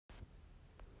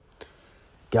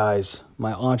Guys,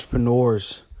 my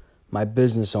entrepreneurs, my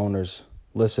business owners,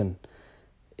 listen,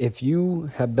 if you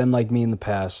have been like me in the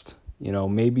past,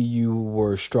 maybe you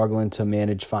were struggling to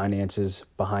manage finances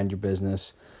behind your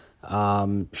business.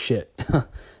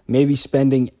 Maybe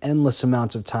spending endless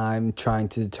amounts of time trying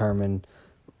to determine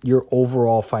your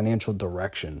overall financial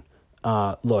direction.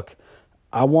 Look,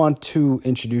 I want to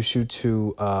introduce you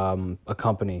to a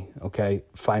company, okay?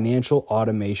 Financial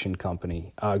automation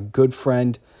company. A good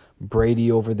friend,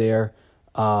 Brady over there.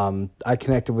 I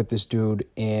connected with this dude,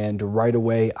 and right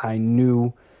away I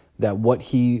knew that what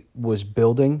he was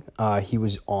building, he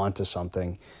was onto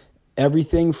something.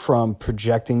 Everything from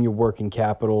projecting your working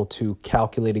capital to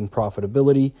calculating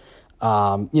profitability,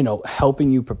 helping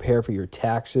you prepare for your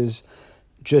taxes,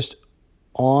 just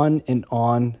on and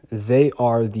on. They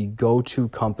are the go-to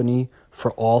company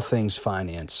for all things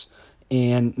finance.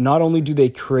 And not only do they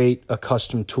create a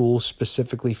custom tool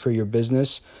specifically for your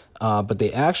business, but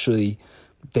they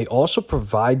also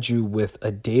provide you with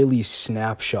a daily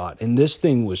snapshot. And this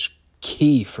thing was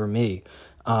key for me.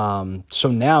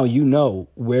 So now you know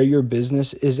where your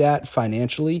business is at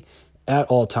financially at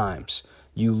all times.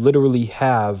 You literally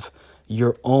have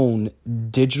your own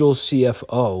digital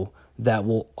CFO that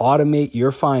will automate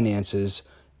your finances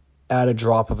at a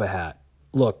drop of a hat.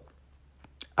 Look,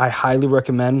 I highly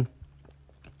recommend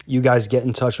you guys get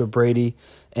in touch with Brady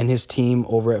and his team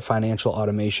over at Financial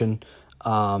Automation.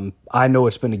 I know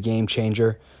it's been a game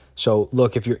changer. So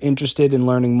look, if you're interested in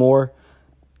learning more,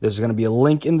 there's going to be a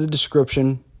link in the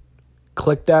description.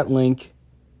 Click that link,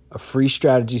 a free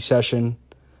strategy session,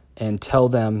 and tell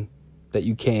them that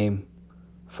you came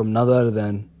from none other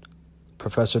than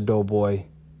Professor Doughboy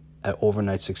at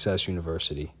Overnight Success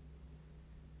University.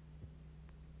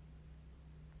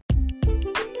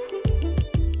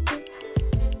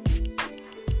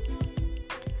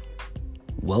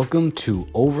 Welcome to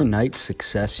Overnight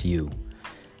Success U.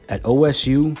 At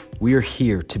OSU, we are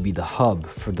here to be the hub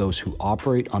for those who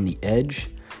operate on the edge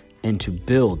and to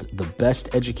build the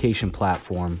best education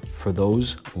platform for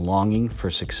those longing for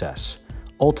success,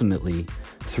 ultimately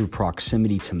through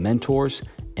proximity to mentors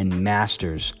and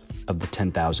masters of the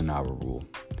 10,000-hour rule.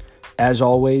 As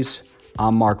always,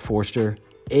 I'm Mark Forster,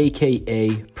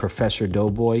 aka Professor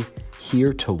Doughboy,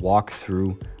 here to walk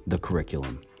through the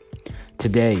curriculum.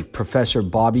 Today, Professor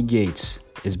Bobby Gates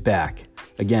is back.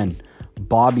 Again,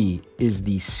 Bobby is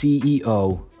the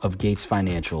CEO of Gates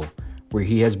Financial, where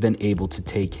he has been able to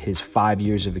take his 5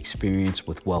 years of experience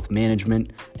with wealth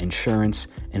management, insurance,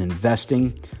 and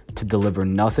investing to deliver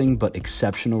nothing but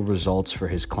exceptional results for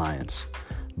his clients.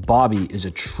 Bobby is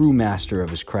a true master of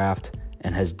his craft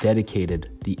and has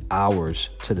dedicated the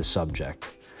hours to the subject.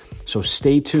 So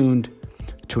stay tuned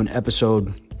to an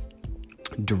episode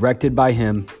directed by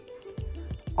him,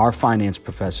 our finance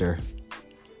professor,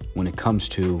 when it comes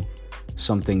to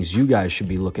some things you guys should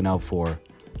be looking out for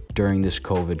during this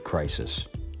COVID crisis.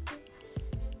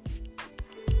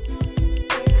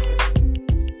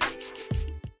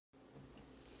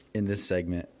 In this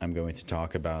segment, I'm going to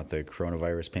talk about the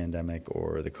coronavirus pandemic,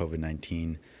 or the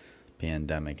COVID-19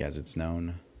 pandemic as it's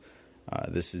known.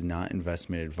 This is not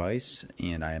investment advice,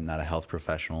 and I am not a health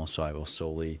professional, so I will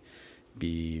solely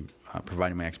be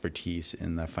providing my expertise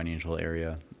in the financial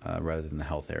area rather than the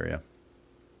health area.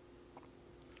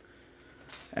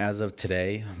 As of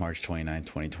today, March 29,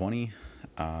 2020,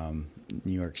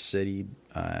 New York City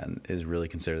is really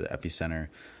considered the epicenter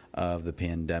of the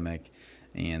pandemic,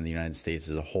 and the United States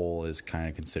as a whole is kind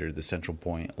of considered the central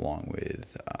point, along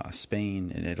with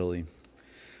Spain and Italy.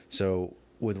 So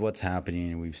with what's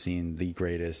happening, we've seen the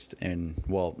greatest, and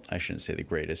well, I shouldn't say the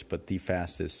greatest, but the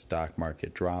fastest stock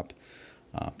market drop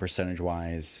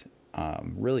percentage-wise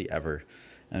really ever.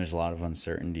 And there's a lot of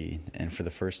uncertainty. And for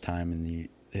the first time in the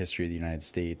history of the United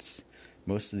States,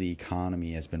 most of the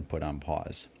economy has been put on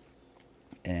pause.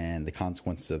 And the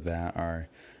consequences of that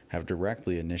have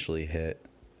directly initially hit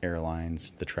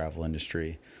airlines, the travel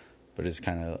industry, but is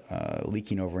kind of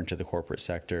leaking over into the corporate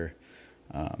sector,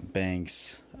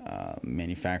 banks,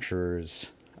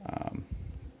 manufacturers, and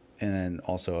then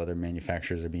also other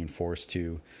manufacturers are being forced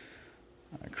to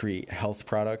create health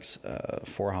products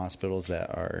for hospitals that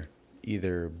are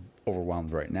either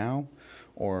overwhelmed right now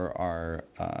or are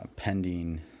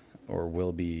pending or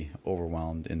will be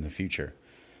overwhelmed in the future.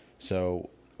 So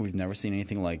we've never seen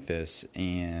anything like this,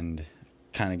 and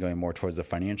kind of going more towards the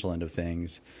financial end of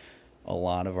things, a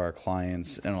lot of our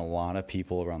clients and a lot of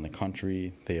people around the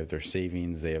country, they have their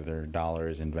savings, they have their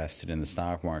dollars invested in the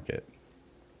stock market.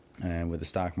 And with the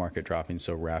stock market dropping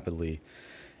so rapidly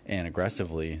and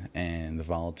aggressively, and the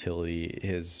volatility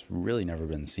has really never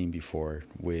been seen before,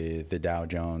 with the Dow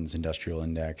Jones Industrial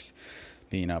Index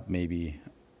being up maybe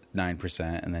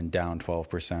 9% and then down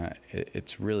 12%.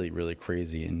 It's really, really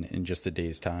crazy in just a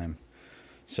day's time.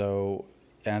 So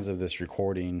as of this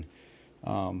recording,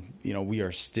 we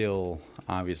are still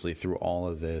obviously through all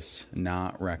of this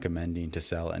not recommending to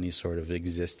sell any sort of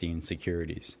existing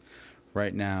securities.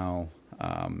 Right now,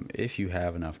 if you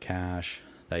have enough cash,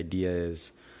 the idea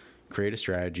is create a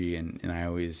strategy. And I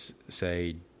always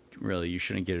say, really, you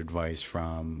shouldn't get advice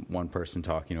from one person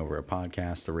talking over a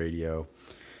podcast, the radio.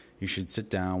 You should sit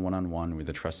down one-on-one with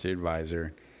a trusted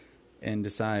advisor and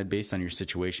decide based on your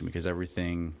situation, because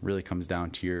everything really comes down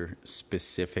to your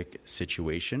specific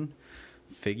situation.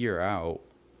 Figure out,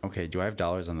 okay, do I have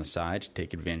dollars on the side to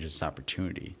take advantage of this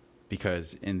opportunity?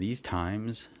 Because in these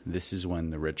times, this is when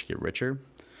the rich get richer.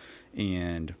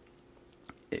 And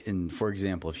for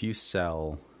example, if you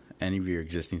sell any of your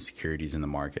existing securities in the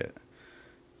market,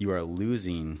 you are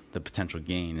losing the potential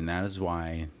gain. And that is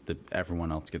why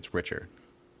everyone else gets richer,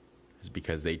 is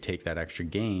because they take that extra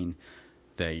gain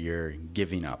that you're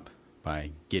giving up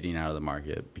by getting out of the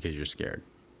market because you're scared.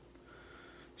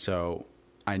 So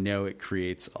I know it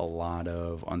creates a lot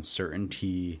of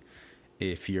uncertainty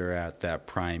if you're at that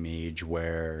prime age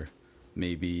where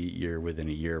maybe you're within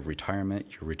a year of retirement,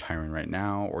 you're retiring right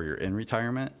now, or you're in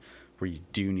retirement where you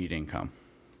do need income.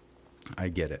 I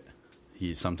get it.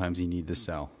 Sometimes you need to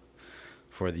sell.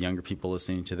 For the younger people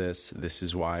listening to this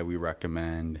is why we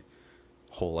recommend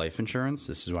whole life insurance.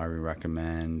 This is why we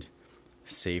recommend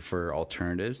safer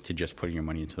alternatives to just putting your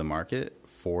money into the market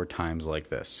for times like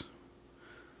this.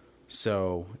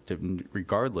 So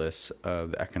regardless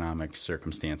of the economic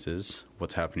circumstances,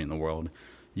 what's happening in the world,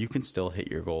 you can still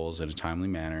hit your goals in a timely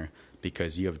manner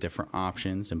because you have different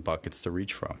options and buckets to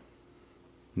reach from.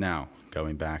 Now,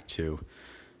 going back to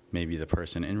maybe the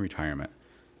person in retirement,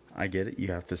 I get it.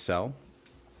 You have to sell.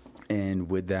 And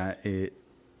with that,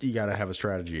 you got to have a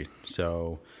strategy.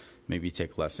 So maybe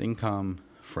take less income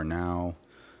for now,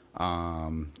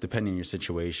 depending on your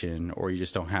situation, or you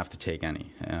just don't have to take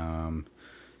any.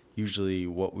 Usually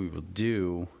what we will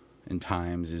do in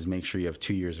times is make sure you have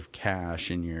 2 years of cash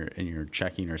in your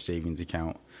checking or savings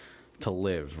account to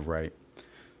live, right?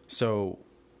 So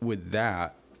with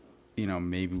that,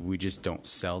 maybe we just don't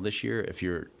sell this year if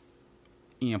you're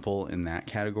ample in that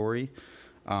category.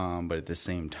 But at the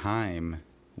same time,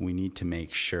 we need to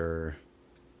make sure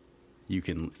you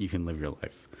can live your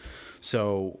life.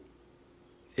 So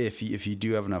if you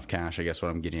do have enough cash, I guess what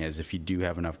I'm getting at is if you do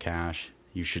have enough cash,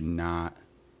 you should not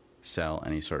sell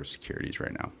any sort of securities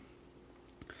right now.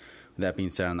 With that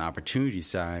being said, on the opportunity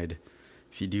side,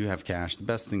 if you do have cash, the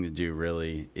best thing to do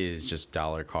really is just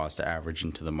dollar cost average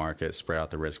into the market, spread out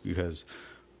the risk, because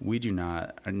we do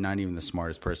not even the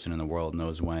smartest person in the world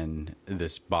knows when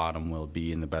this bottom will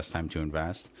be and the best time to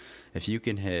invest. If you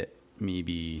can hit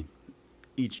maybe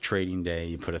each trading day,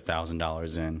 you put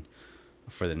 $1,000 in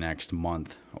for the next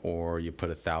month, or you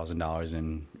put $1,000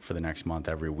 in for the next month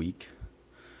every week,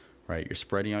 right? You're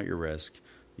spreading out your risk.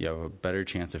 You have a better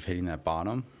chance of hitting that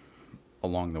bottom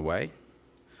along the way.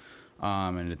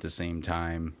 And at the same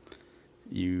time,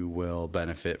 you will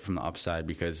benefit from the upside,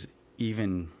 because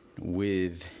even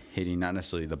with hitting not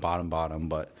necessarily the bottom,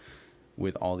 but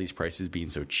with all these prices being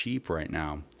so cheap right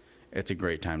now, it's a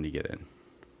great time to get in.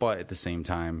 But at the same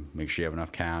time, make sure you have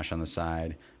enough cash on the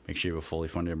side. Make sure you have a fully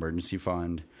funded emergency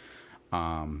fund.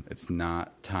 It's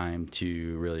not time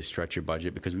to really stretch your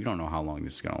budget, because we don't know how long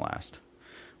this is going to last.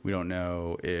 We don't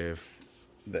know if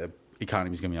the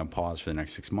economy is going to be on pause for the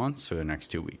next 6 months or the next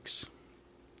 2 weeks.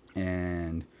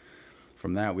 And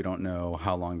from that, we don't know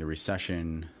how long the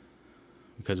recession,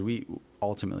 because we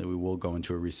will go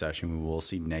into a recession. We will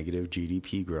see negative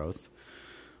GDP growth.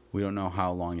 We don't know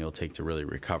how long it'll take to really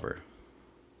recover.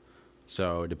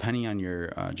 So depending on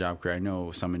your job career, I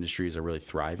know some industries are really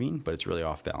thriving, but it's really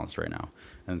off balance right now.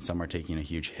 And some are taking a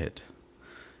huge hit.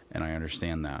 And I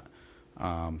understand that.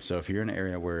 So if you're in an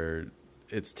area where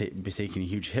it's taking a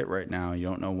huge hit right now, you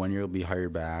don't know when you'll be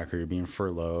hired back, or you're being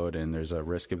furloughed, and there's a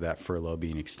risk of that furlough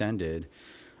being extended,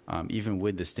 even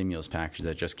with the stimulus package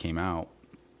that just came out,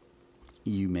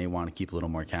 you may want to keep a little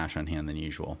more cash on hand than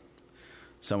usual.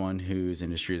 Someone whose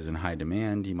industry is in high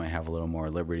demand, you might have a little more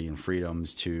liberty and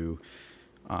freedoms to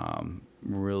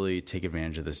really take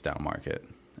advantage of this down market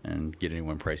and get in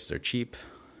when prices are cheap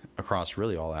across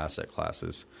really all asset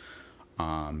classes.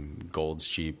 Gold's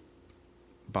cheap,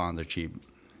 bonds are cheap,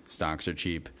 stocks are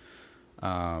cheap.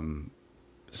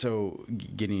 So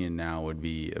getting in now would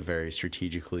be a very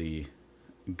strategically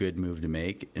good move to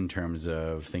make in terms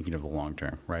of thinking of the long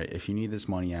term, right? If you need this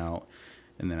money out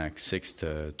in the next 6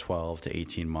 to 12 to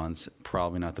 18 months,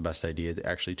 probably not the best idea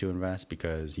to invest,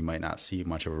 because you might not see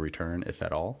much of a return, if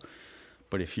at all.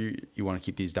 But if you want to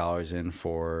keep these dollars in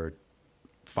for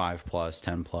 5 plus,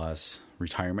 10 plus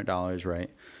retirement dollars,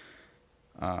 right?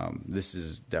 This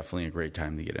is definitely a great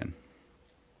time to get in.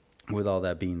 With all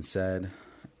that being said,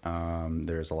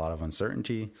 there's a lot of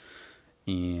uncertainty,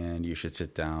 and you should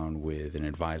sit down with an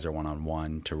advisor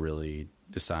one-on-one to really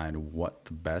decide what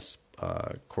the best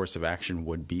course of action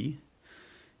would be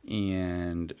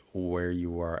and where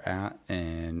you are at,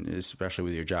 and especially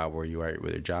with your job, where you are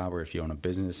with your job, or if you own a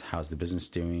business, how's the business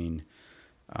doing?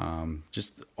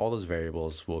 Just all those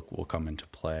variables will come into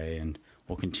play, and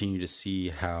we'll continue to see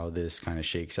how this kind of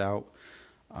shakes out.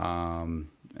 And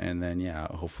then,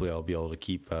 hopefully I'll be able to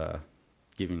keep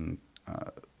giving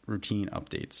routine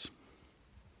updates.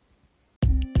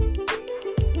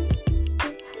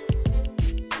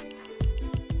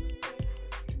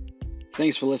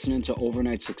 Thanks for listening to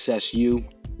Overnight Success U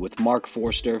with Mark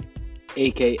Forster,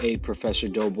 aka Professor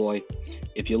Doughboy.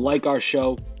 If you like our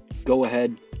show, go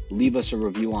ahead, leave us a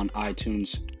review on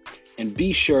iTunes, and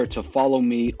be sure to follow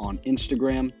me on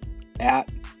Instagram at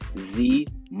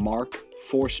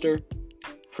 @TheMarkForster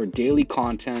for daily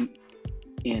content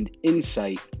and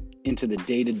insight into the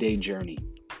day-to-day journey.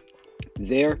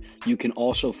 There, you can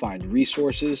also find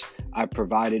resources I've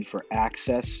provided for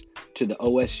access to the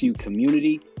OSU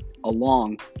community,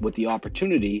 along with the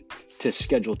opportunity to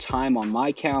schedule time on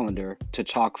my calendar to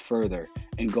talk further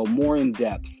and go more in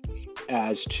depth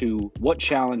as to what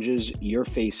challenges you're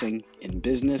facing in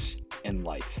business and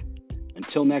life.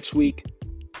 Until next week,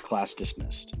 class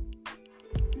dismissed.